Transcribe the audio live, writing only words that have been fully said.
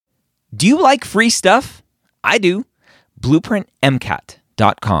Do you like free stuff? I do.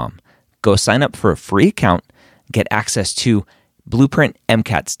 BlueprintMCAT.com. Go sign up for a free account. Get access to Blueprint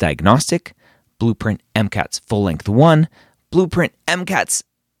MCAT's Diagnostic, Blueprint MCAT's Full-Length 1, Blueprint MCAT's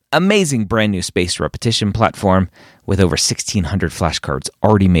amazing brand new spaced repetition platform with over 1,600 flashcards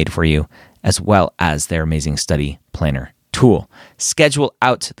already made for you, as well as their amazing study planner tool. Schedule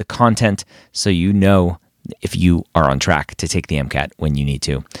out the content so you know if you are on track to take the MCAT when you need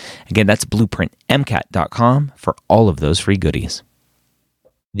to. Again, that's BlueprintMCAT.com for all of those free goodies.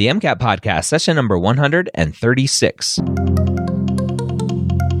 The MCAT Podcast, session number 136.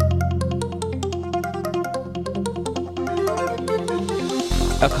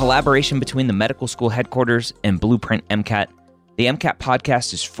 A collaboration between the medical school headquarters and Blueprint MCAT. The MCAT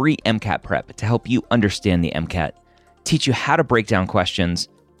Podcast is free MCAT prep to help you understand the MCAT, teach you how to break down questions,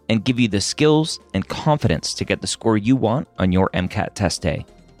 and give you the skills and confidence to get the score you want on your MCAT test day.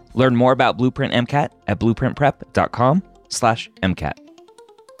 Learn more about Blueprint MCAT at blueprintprep.com/MCAT.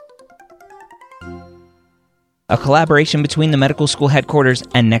 A collaboration between the medical school headquarters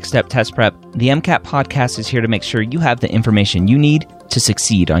and Next Step Test Prep, the MCAT Podcast is here to make sure you have the information you need to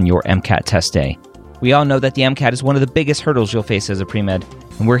succeed on your MCAT test day. We all know that the MCAT is one of the biggest hurdles you'll face as a pre-med,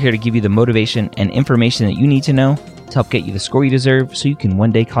 and we're here to give you the motivation and information that you need to know to help get you the score you deserve so you can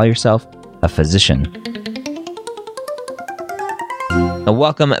one day call yourself a physician.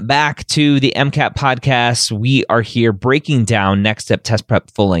 Welcome back to the MCAT Podcast. We are here breaking down Next Step Test Prep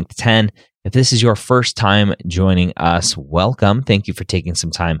Full Length 10. If this is your first time joining us, welcome. Thank you for taking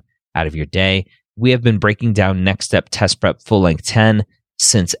some time out of your day. We have been breaking down Next Step Test Prep Full Length 10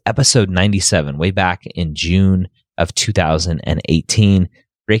 since episode 97, way back in June of 2018,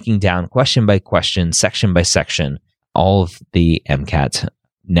 breaking down question by question, section by section, all of the MCAT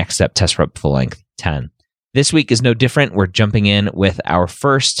Next Step Test Prep Full Length 10. This week is no different. We're jumping in with our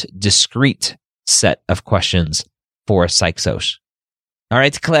first discrete set of questions for Psych Soc. All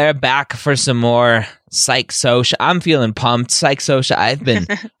right, Claire, back for some more Psych Soc. I'm feeling pumped. Psych Soc, I've been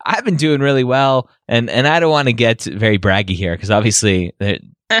doing really well, and I don't want to get very braggy here because obviously the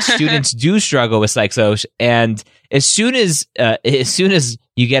students do struggle with Psych Soc, and as soon as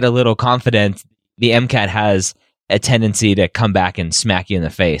you get a little confident, the MCAT has a tendency to come back and smack you in the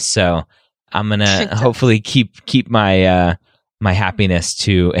face. So I'm gonna hopefully keep my my happiness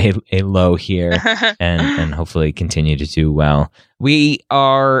to a low here and hopefully continue to do well. We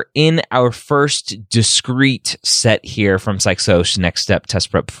are in our first discrete set here from Psych Soc, Next Step Test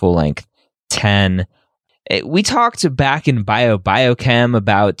Prep Full Length 10. We talked back in biochem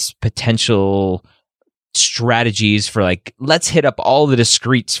about potential strategies for like, let's hit up all the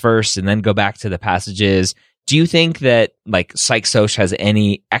discretes first and then go back to the passages. Do you think that like Psych Soc has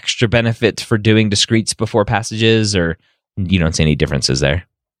any extra benefit for doing discretes before passages, or you don't see any differences there?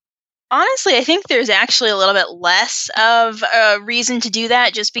 Honestly, I think there's actually a little bit less of a reason to do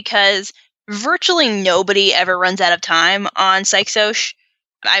that just because virtually nobody ever runs out of time on Psych Soc.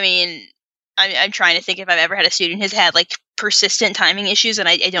 I mean, I'm trying to think if I've ever had a student who's had like persistent timing issues, and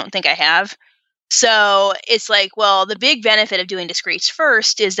I don't think I have. So it's like, well, the big benefit of doing discretes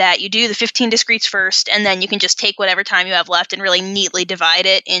first is that you do the 15 discretes first, and then you can just take whatever time you have left and really neatly divide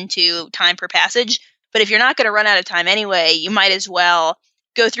it into time per passage. But if you're not going to run out of time anyway, you might as well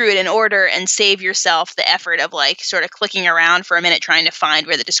go through it in order and save yourself the effort of like sort of clicking around for a minute trying to find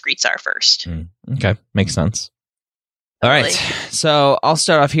where the discretes are first. Okay, makes sense. All right, so I'll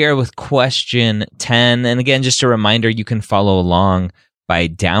start off here with question 10. And again, just a reminder, you can follow along by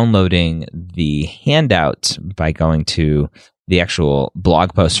downloading the handout by going to the actual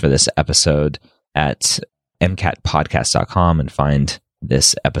blog post for this episode at mcatpodcast.com and find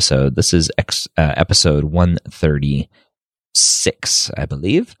this episode. This is episode 136, I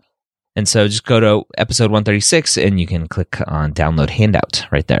believe. And so just go to episode 136 and you can click on download handout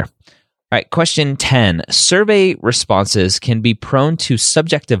right there. All right, question 10. Survey responses can be prone to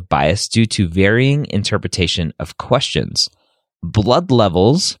subjective bias due to varying interpretation of questions. Blood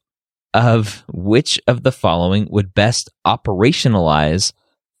levels of which of the following would best operationalize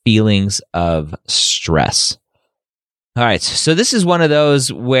feelings of stress? All right, so this is one of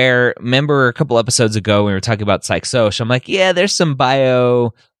those where, remember a couple episodes ago when we were talking about Psych Soc, I'm like, yeah, there's some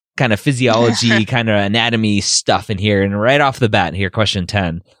bio kind of physiology, kind of anatomy stuff in here. And right off the bat here, question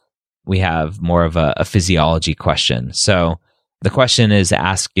 10, we have more of a physiology question. So the question is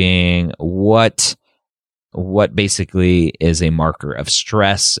asking what basically is a marker of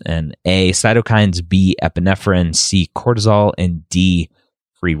stress, and A, cytokines, B, epinephrine, C, cortisol, and D,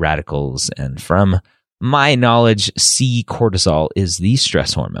 free radicals. And from my knowledge, C, cortisol is the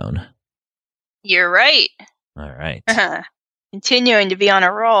stress hormone. You're right. All right. Continuing to be on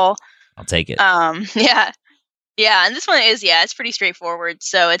a roll. I'll take it. Yeah. Yeah, and this one is, it's pretty straightforward.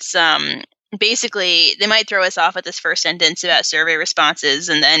 So it's basically, they might throw us off with this first sentence about survey responses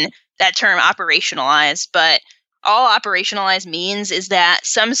and then that term operationalize, but all operationalize means is that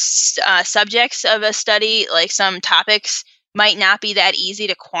some subjects of a study, like some topics, might not be that easy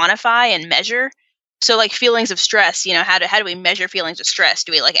to quantify and measure. So like feelings of stress, how do we measure feelings of stress?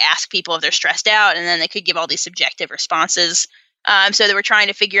 Do we like ask people if they're stressed out, and then they could give all these subjective responses? So that we're trying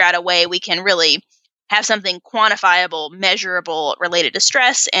to figure out a way we can really have something quantifiable, measurable related to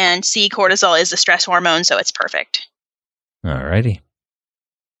stress, and cortisol is the stress hormone, so it's perfect. Alrighty.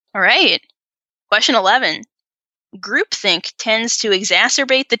 All right. Question 11. Groupthink tends to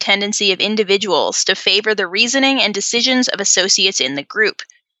exacerbate the tendency of individuals to favor the reasoning and decisions of associates in the group.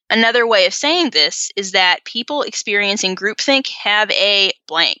 Another way of saying this is that people experiencing groupthink have a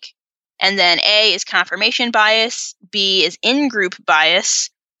blank. And then A is confirmation bias, B is in-group bias,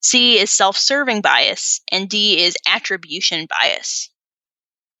 C is self-serving bias, and D is attribution bias.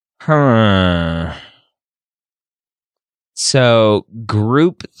 So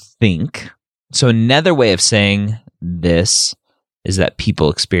groupthink. So another way of saying this is that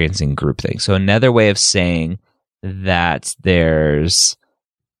people experiencing groupthink. So another way of saying that there's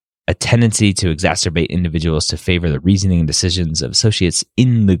a tendency to exacerbate individuals to favor the reasoning and decisions of associates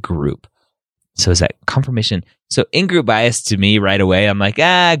in the group. So is that confirmation? So in-group bias to me right away, I'm like,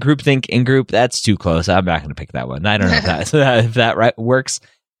 groupthink, in-group, that's too close. I'm not going to pick that one. I don't know if that right works.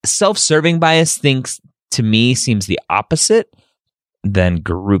 Self-serving bias to me seems the opposite than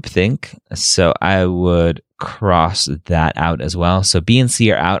groupthink. So I would cross that out as well. So B and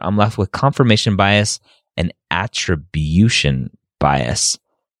C are out. I'm left with confirmation bias and attribution bias.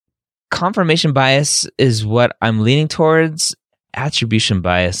 Confirmation bias is what I'm leaning towards. Attribution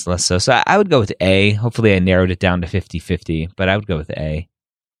bias, less so. So I would go with A. Hopefully I narrowed it down to 50-50, but I would go with A.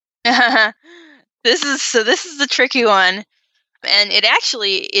 This is the tricky one. And it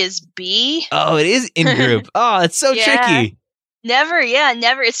actually is B. Oh, it is in group. Oh, it's so tricky. Never.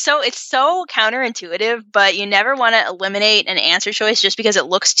 It's so counterintuitive, but you never want to eliminate an answer choice just because it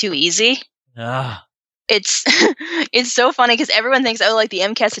looks too easy. It's it's so funny because everyone thinks, like the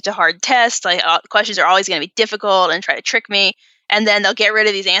MCAT's such a hard test, like questions are always going to be difficult and try to trick me, and then they'll get rid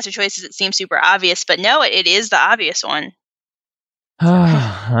of these answer choices that seem super obvious, but no, it is the obvious one. All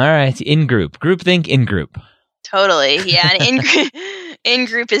right, in group, groupthink, in group. Totally, yeah. And in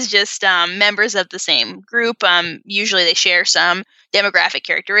group is just members of the same group. Usually they share some demographic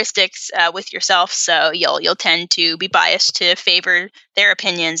characteristics with yourself, so you'll tend to be biased to favor their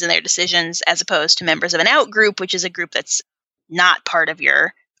opinions and their decisions as opposed to members of an out group, which is a group that's not part of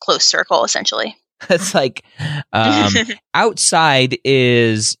your close circle, essentially. It's like outside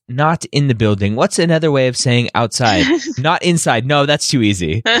is not in the building. What's another way of saying outside? Not inside. No, that's too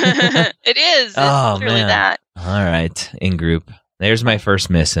easy. It is. It's literally that. All right, in group. There's my first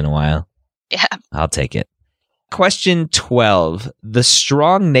miss in a while. Yeah. I'll take it. Question 12. The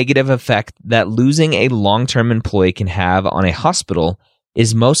strong negative effect that losing a long-term employee can have on a hospital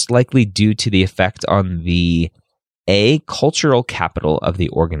is most likely due to the effect on the A, cultural capital of the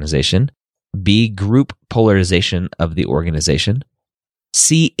organization, B, group polarization of the organization,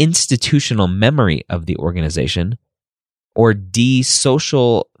 C, institutional memory of the organization, or D,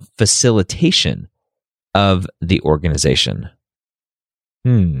 social facilitation of the organization.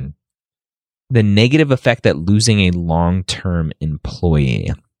 The negative effect that losing a long-term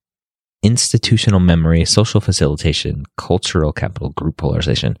employee. Institutional memory, social facilitation, cultural capital, group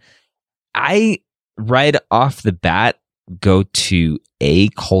polarization. I, right off the bat, go to A,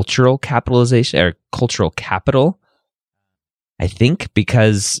 cultural capitalization or cultural capital. I think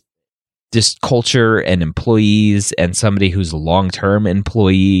because just culture and employees and somebody who's a long-term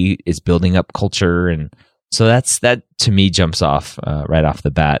employee is building up culture. And so that to me jumps off right off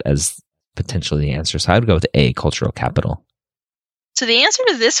the bat as potentially the answer. So I would go with A, cultural capital. So the answer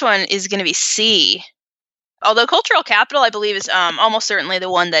to this one is going to be C. Although cultural capital, I believe, is almost certainly the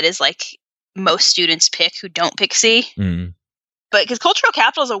one that is like most students pick who don't pick C. But because cultural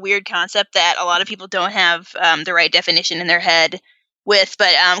capital is a weird concept that a lot of people don't have the right definition in their head with.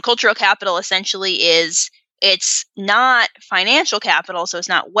 But cultural capital essentially it's not financial capital, so it's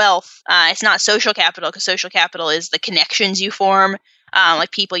not wealth. It's not social capital, because social capital is the connections you form,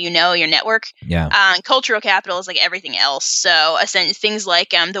 like people you know, your network. Yeah. Cultural capital is like everything else. So things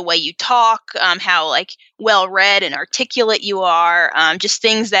like the way you talk, how like well-read and articulate you are, just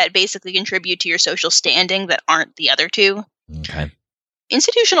things that basically contribute to your social standing that aren't the other two. Okay.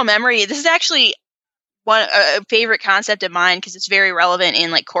 Institutional memory, this is actually a favorite concept of mine because it's very relevant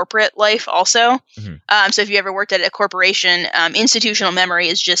in like corporate life also. So if you ever worked at a corporation, institutional memory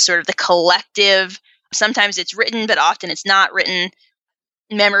is just sort of the collective, sometimes it's written, but often it's not written,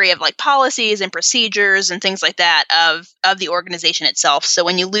 memory of like policies and procedures and things like that of the organization itself. So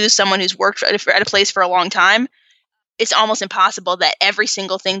when you lose someone who's worked at a place for a long time, it's almost impossible that every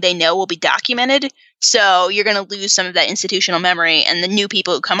single thing they know will be documented. So you're going to lose some of that institutional memory, and the new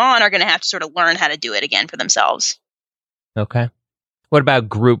people who come on are going to have to sort of learn how to do it again for themselves. Okay. What about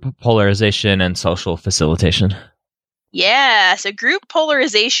group polarization and social facilitation? Yeah, so group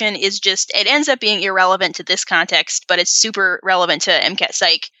polarization is it ends up being irrelevant to this context, but it's super relevant to MCAT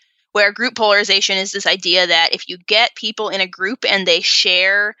Psych, where group polarization is this idea that if you get people in a group and they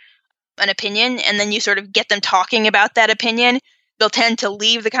share an opinion, and then you sort of get them talking about that opinion, they'll tend to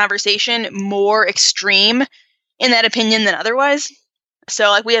leave the conversation more extreme in that opinion than otherwise. So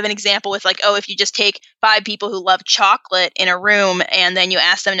like we have an example with like, if you just take 5 people who love chocolate in a room and then you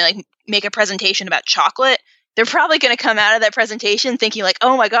ask them to like make a presentation about chocolate, they're probably going to come out of that presentation thinking like,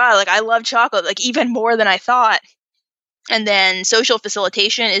 oh my God, like I love chocolate, like even more than I thought. And then social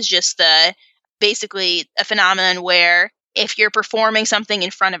facilitation is just basically a phenomenon where if you're performing something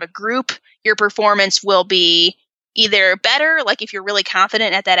in front of a group, your performance will be either better, like if you're really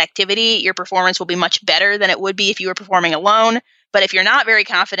confident at that activity, your performance will be much better than it would be if you were performing alone. But if you're not very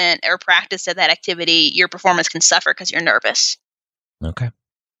confident or practiced at that activity, your performance can suffer because you're nervous. Okay.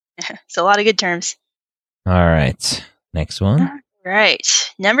 So a lot of good terms. All right. Next one. All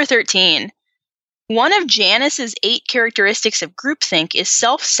right. Number 13. One of Janice's 8 characteristics of groupthink is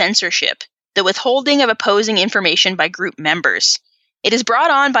self-censorship, the withholding of opposing information by group members. It is brought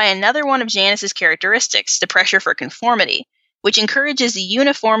on by another one of Janice's characteristics, the pressure for conformity, which encourages the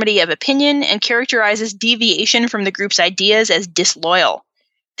uniformity of opinion and characterizes deviation from the group's ideas as disloyal.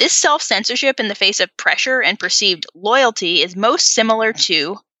 This self-censorship in the face of pressure and perceived loyalty is most similar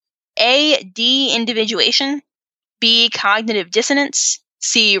to A. De-individuation, B. Cognitive dissonance,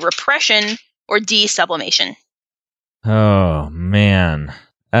 C. Repression, or D. Sublimation. Oh, man.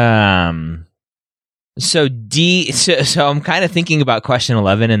 So I'm kind of thinking about question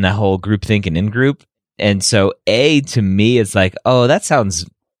 11 and the whole groupthink and in-group. And so A to me is like, oh, that sounds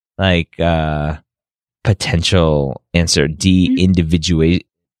like potential answer. D,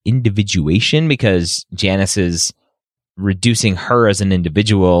 individuation, because Janice is reducing her as an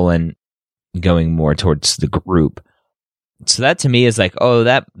individual and going more towards the group. So that to me is like, oh,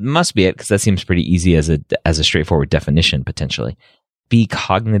 that must be it, because that seems pretty easy as a straightforward definition potentially. B,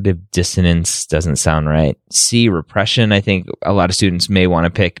 cognitive dissonance doesn't sound right. C, repression, I think a lot of students may want to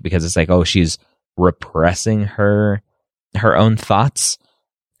pick because it's like, oh, she's repressing her own thoughts.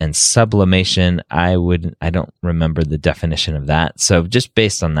 And sublimation, I don't remember the definition of that. So just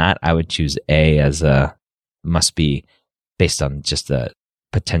based on that, I would choose A as must be based on just the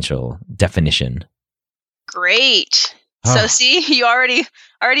potential definition. Great. So see, you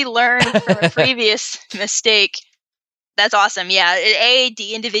already learned from a previous mistake. That's awesome. Yeah, A,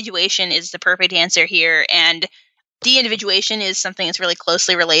 de-individuation is the perfect answer here. And de-individuation is something that's really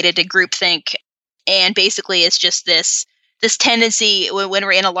closely related to groupthink. And basically it's just this tendency when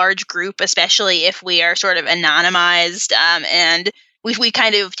we're in a large group, especially if we are sort of anonymized, and we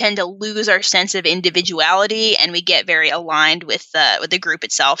kind of tend to lose our sense of individuality, and we get very aligned with the group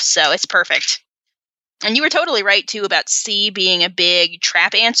itself. So it's perfect. And you were totally right too about C being a big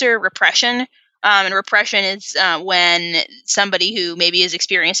trap answer, repression. And repression is when somebody who maybe has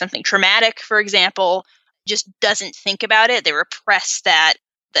experienced something traumatic, for example, just doesn't think about it. They repress that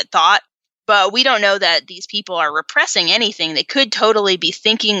thought. But we don't know that these people are repressing anything. They could totally be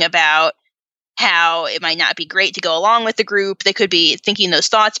thinking about how it might not be great to go along with the group. They could be thinking those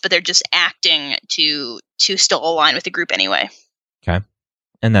thoughts, but they're just acting to still align with the group anyway. Okay.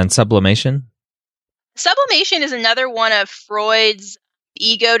 And then sublimation? Sublimation is another one of Freud's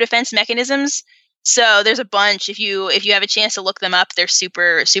ego defense mechanisms. So there's a bunch. If you have a chance to look them up, they're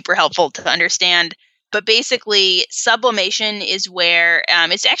super, super helpful to understand. But basically, sublimation is where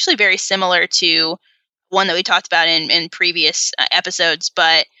it's actually very similar to one that we talked about in previous episodes.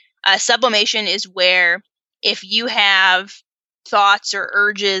 But sublimation is where if you have thoughts or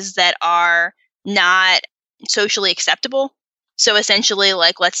urges that are not socially acceptable. So essentially,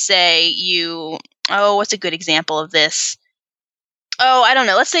 like, let's say what's a good example of this? Oh, I don't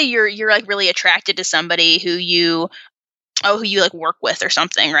know. Let's say you're like really attracted to somebody who you like work with or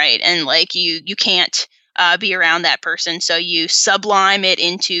something, right? And like you can't be around that person, so you sublime it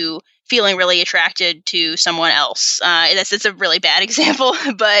into feeling really attracted to someone else. That's a really bad example,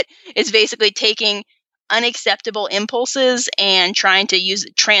 but it's basically taking unacceptable impulses and trying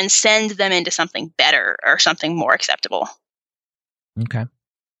to transcend them into something better or something more acceptable. Okay.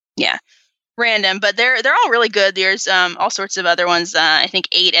 Yeah. Random, but they're all really good. There's all sorts of other ones, I think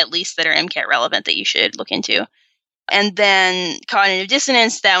 8 at least, that are MCAT relevant that you should look into. And then cognitive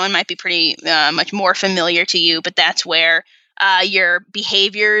dissonance, that one might be pretty much more familiar to you, but that's where your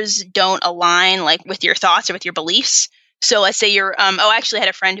behaviors don't align like with your thoughts or with your beliefs. So let's say you're, I actually had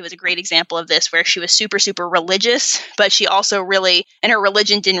a friend who was a great example of this, where she was super, super religious, but she also really, and her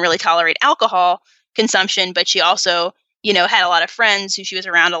religion didn't really tolerate alcohol consumption, but she also, had a lot of friends who she was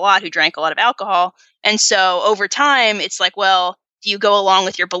around a lot who drank a lot of alcohol. And so over time, it's like, well, do you go along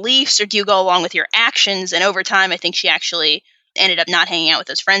with your beliefs or do you go along with your actions? And over time, I think she actually ended up not hanging out with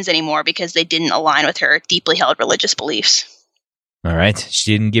those friends anymore because they didn't align with her deeply held religious beliefs. All right.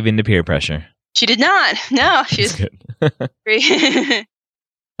 She didn't give in to peer pressure. She did not. No, she's good. great.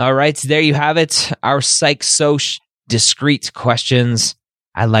 All right. So there you have it. Our Psych Soch discrete questions.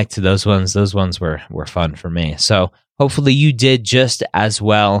 I liked those ones. Those ones were fun for me. So hopefully you did just as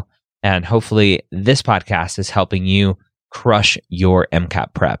well. And hopefully this podcast is helping you crush your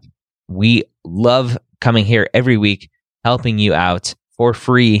MCAT prep. We love coming here every week, helping you out for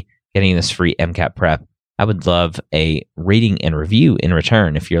free, getting this free MCAT prep. I would love a rating and review in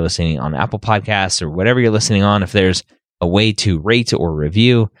return. If you're listening on Apple Podcasts or whatever you're listening on, if there's a way to rate or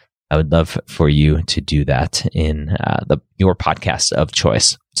review, I would love for you to do that in your podcast of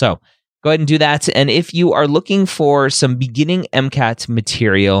choice. So go ahead and do that. And if you are looking for some beginning MCAT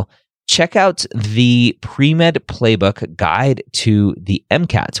material, check out the Pre-Med Playbook Guide to the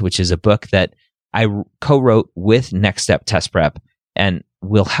MCAT, which is a book that I co-wrote with Next Step Test Prep, and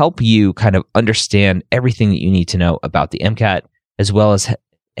will help you kind of understand everything that you need to know about the MCAT, as well as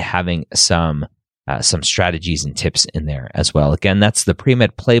having some strategies and tips in there as well. Again, that's the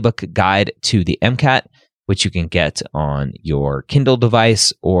Pre-Med Playbook Guide to the MCAT, which you can get on your Kindle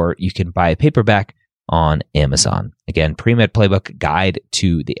device, or you can buy a paperback on Amazon. Again, Pre-Med Playbook Guide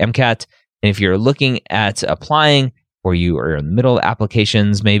to the MCAT. And if you're looking at applying, or you are in the middle of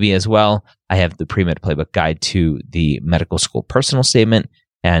applications maybe as well, I have the Pre-Med Playbook Guide to the Medical School Personal Statement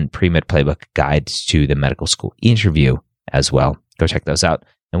and Pre-Med Playbook Guide to the Medical School Interview as well. Go check those out.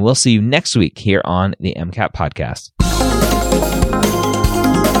 And we'll see you next week here on the MCAT Podcast.